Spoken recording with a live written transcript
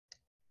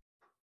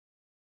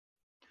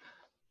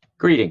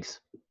Greetings.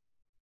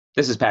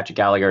 This is Patrick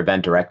Gallagher,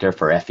 Event Director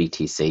for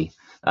FETC.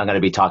 I'm going to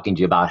be talking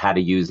to you about how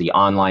to use the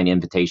online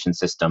invitation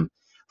system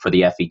for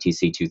the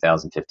FETC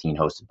 2015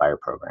 Hosted Buyer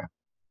Program.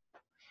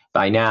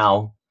 By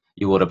now,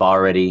 you would have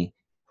already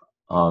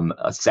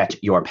set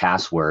your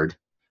password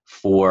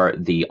for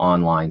the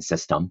online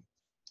system.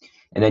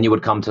 And then you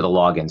would come to the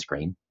login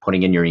screen,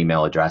 putting in your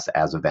email address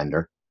as a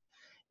vendor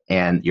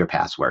and your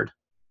password.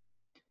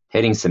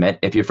 Hitting submit.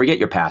 If you forget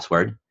your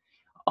password,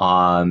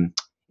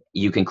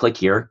 you can click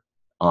here.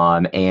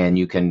 And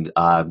you can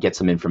get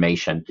some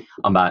information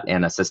about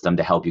a system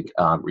to help you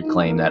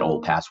reclaim that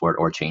old password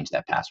or change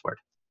that password.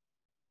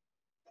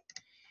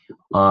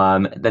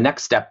 The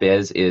next step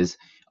is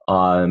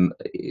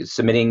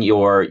submitting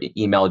your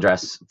email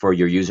address for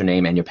your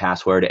username and your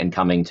password and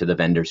coming to the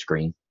vendor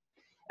screen.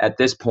 At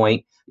this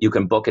point, you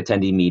can book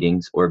attendee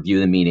meetings or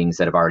view the meetings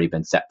that have already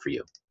been set for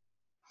you.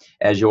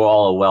 As you're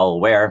all well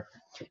aware,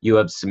 you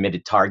have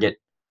submitted target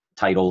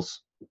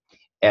titles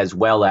as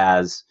well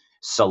as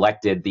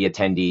selected the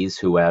attendees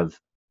who have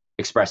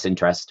expressed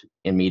interest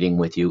in meeting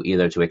with you,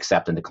 either to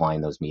accept and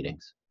decline those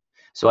meetings.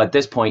 So at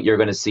this point, you're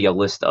going to see a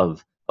list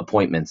of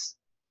appointments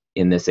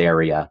in this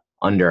area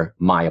under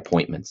My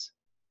Appointments.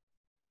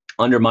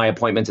 Under My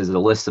Appointments is the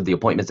list of the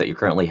appointments that you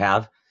currently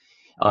have.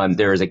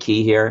 There is a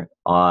key here.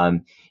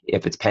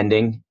 If it's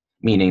pending,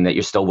 meaning that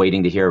you're still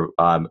waiting to hear,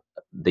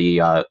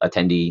 the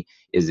attendee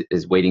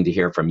is waiting to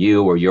hear from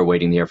you, or you're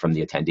waiting to hear from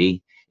the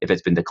attendee, if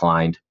it's been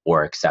declined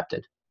or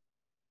accepted.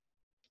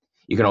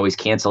 You can always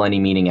cancel any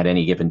meeting at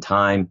any given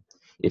time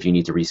if you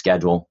need to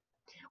reschedule.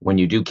 When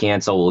you do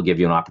cancel, we'll give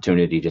you an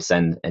opportunity to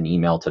send an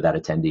email to that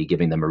attendee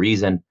giving them a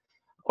reason,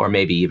 or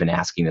maybe even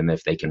asking them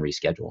if they can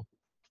reschedule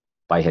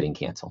by hitting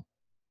cancel.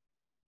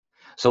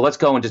 So let's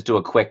go and just do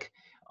a quick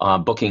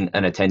booking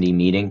an attendee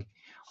meeting.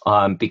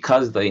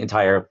 Because the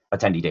entire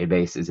attendee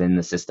database is in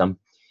the system,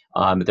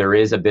 there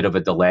is a bit of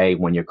a delay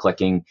when you're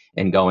clicking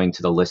and going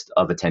to the list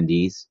of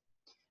attendees.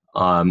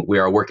 We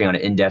are working on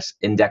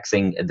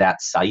indexing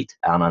that site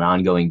on an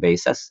ongoing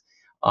basis,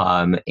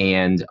 but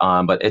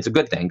it's a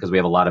good thing because we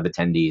have a lot of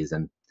attendees,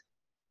 and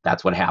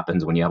that's what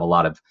happens when you have a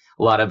lot of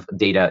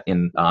data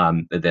in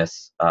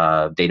this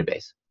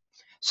database.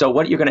 So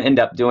what you're going to end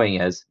up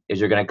doing is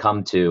you're going to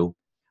come to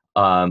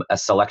a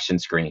selection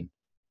screen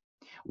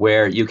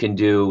where you can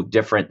do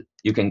different.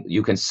 You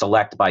can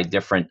select by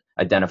different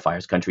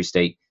identifiers: country,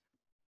 state,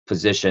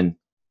 position,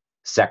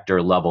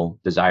 sector, level,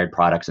 desired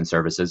products and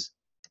services.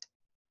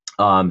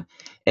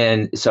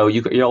 And so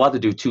you're allowed to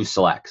do 2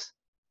 selects.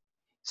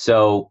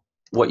 So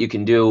what you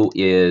can do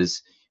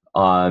is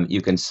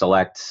you can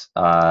select,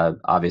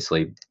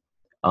 obviously,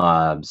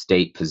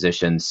 state,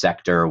 position,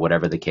 sector,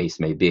 whatever the case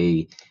may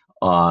be.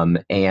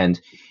 And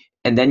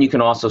then you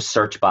can also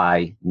search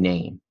by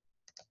name.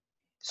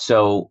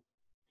 So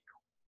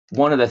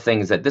one of the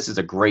things that this is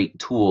a great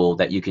tool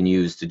that you can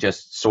use to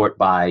just sort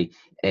by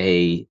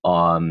to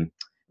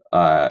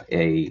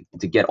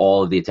get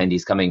all of the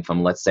attendees coming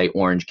from, let's say,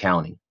 Orange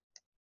County.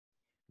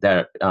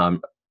 That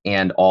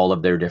and all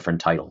of their different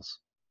titles.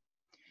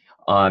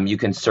 You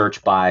can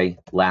search by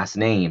last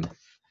name,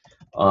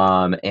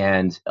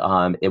 and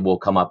it will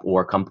come up,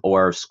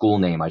 or school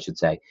name, I should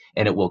say,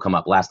 and it will come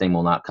up. Last name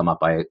will not come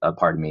up.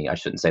 Pardon me, I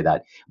shouldn't say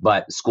that.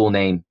 But school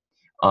name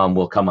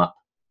will come up.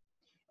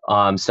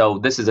 So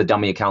this is a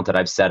dummy account that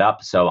I've set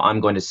up. So I'm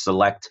going to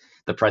select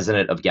the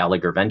president of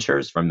Gallagher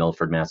Ventures from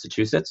Milford,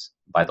 Massachusetts.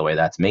 By the way,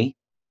 that's me.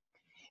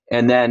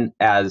 And then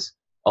as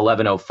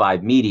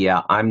 1105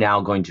 Media, I'm now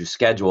going to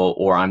schedule,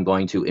 or I'm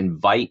going to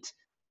invite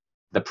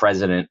the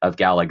president of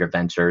Gallagher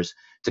Ventures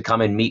to come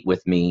and meet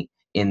with me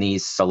in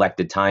these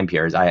selected time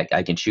periods.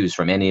 I can choose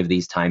from any of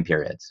these time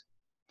periods.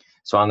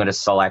 So I'm going to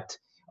select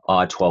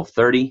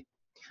 12:30.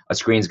 A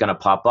screen is going to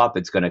pop up.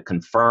 It's going to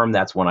confirm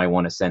that's when I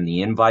want to send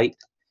the invite,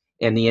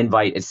 and the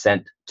invite is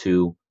sent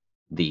to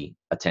the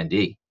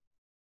attendee.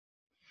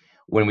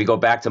 When we go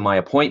back to My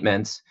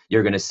Appointments,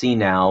 you're going to see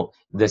now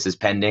this is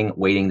pending,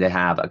 waiting to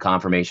have a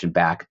confirmation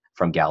back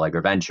from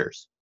Gallagher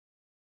Ventures.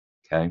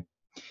 Okay.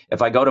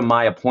 If I go to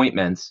My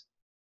Appointments,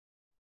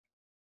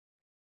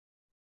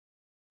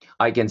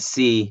 I can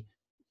see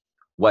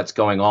what's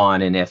going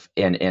on, and if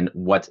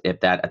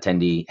that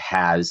attendee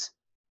has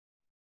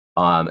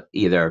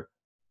either,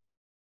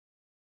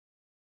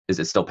 is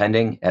it still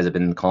pending, has it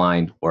been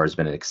declined, or has it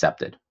been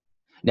accepted.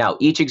 Now,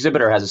 each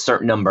exhibitor has a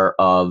certain number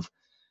of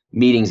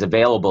meetings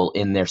available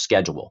in their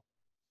schedule,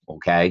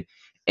 okay?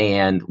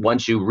 And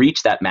once you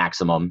reach that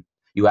maximum,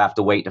 you have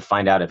to wait to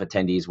find out if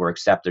attendees were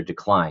accepted or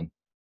declined,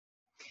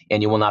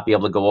 and you will not be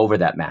able to go over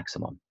that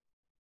maximum.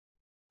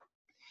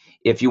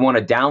 If you want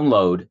to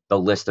download the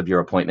list of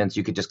your appointments,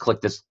 you could just click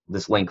this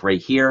link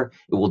right here.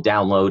 It will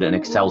download an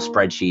Excel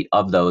spreadsheet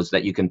of those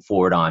that you can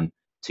forward on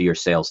to your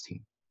sales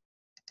team.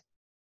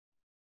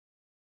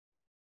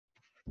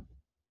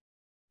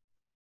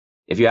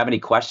 If you have any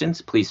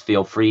questions, please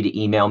feel free to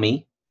email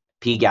me,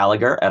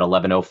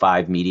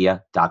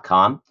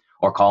 pgallagher@1105media.com,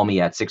 or call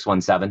me at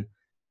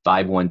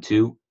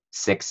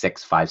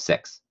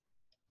 617-512-6656.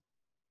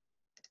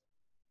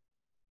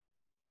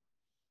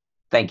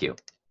 Thank you.